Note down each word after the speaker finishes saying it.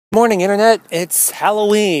Morning, Internet. It's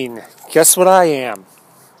Halloween. Guess what I am?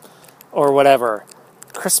 Or whatever.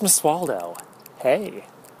 Christmas Waldo. Hey.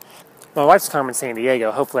 My wife's coming in San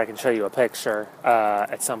Diego. Hopefully I can show you a picture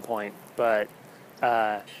at some point. But,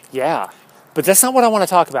 yeah. But that's not what I want to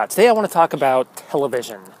talk about. Today I want to talk about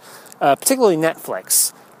television. Particularly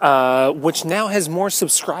Netflix. Which now has more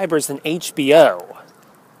subscribers than HBO.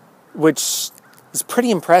 Which is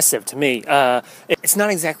pretty impressive to me. It's not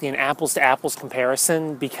exactly an apples-to-apples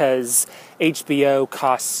comparison because HBO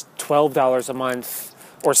costs $12 a month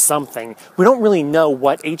or something. We don't really know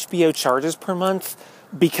what HBO charges per month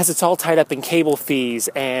because it's all tied up in cable fees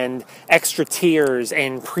and extra tiers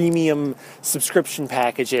and premium subscription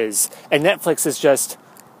packages. And Netflix is just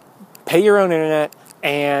pay your own internet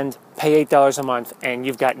and pay $8 a month and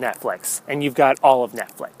you've got Netflix. And you've got all of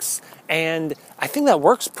Netflix. And I think that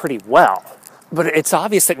works pretty well. But it's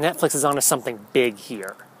obvious that Netflix is onto something big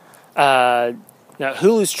here. Now,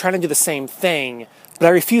 Hulu's trying to do the same thing, but I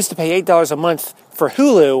refuse to pay $8 a month for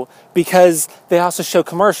Hulu because they also show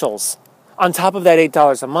commercials. On top of that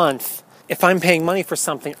 $8 a month, if I'm paying money for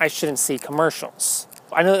something, I shouldn't see commercials.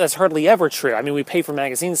 I know that's hardly ever true. I mean, we pay for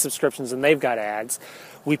magazine subscriptions and they've got ads.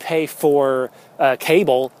 We pay for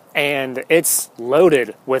cable and it's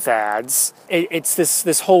loaded with ads. It's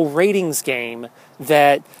this whole ratings game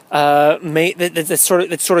that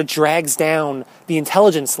sort of drags down the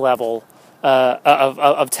intelligence level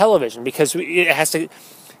of television because it has to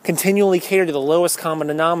continually cater to the lowest common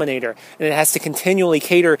denominator, and it has to continually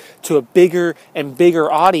cater to a bigger and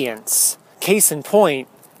bigger audience. Case in point,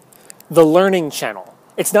 the Learning Channel.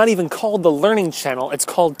 It's not even called the Learning Channel, it's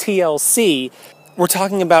called TLC. We're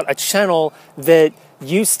talking about a channel that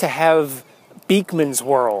used to have Beekman's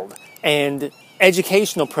World and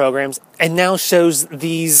educational programs and now shows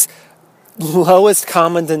these lowest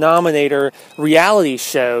common denominator reality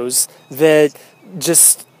shows that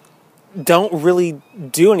just don't really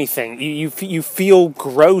do anything. You feel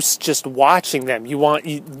gross just watching them.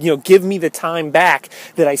 Give me the time back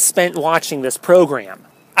that I spent watching this program.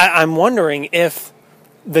 I'm wondering if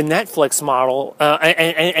the Netflix model,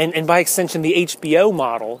 and by extension the HBO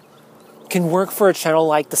model, can work for a channel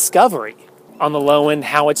like Discovery. On the low end,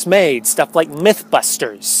 how it's made. Stuff like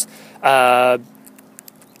Mythbusters.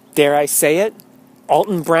 Dare I say it?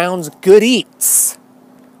 Alton Brown's Good Eats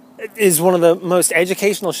is one of the most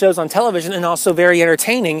educational shows on television and also very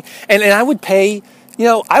entertaining. And I would pay,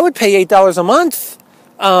 $8 a month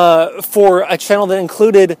for a channel that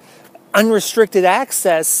included unrestricted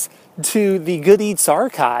access to the Good Eats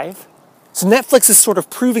archive. So Netflix is sort of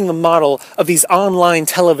proving the model of these online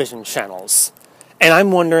television channels. And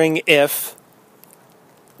I'm wondering if,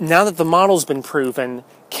 now that the model's been proven,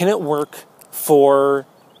 can it work for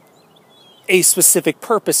a specific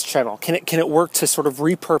purpose channel? Can it work to sort of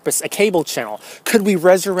repurpose a cable channel? Could we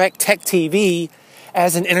resurrect Tech TV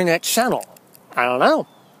as an internet channel? I don't know.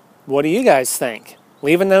 What do you guys think?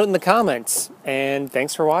 Leave a note in the comments, and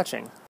thanks for watching.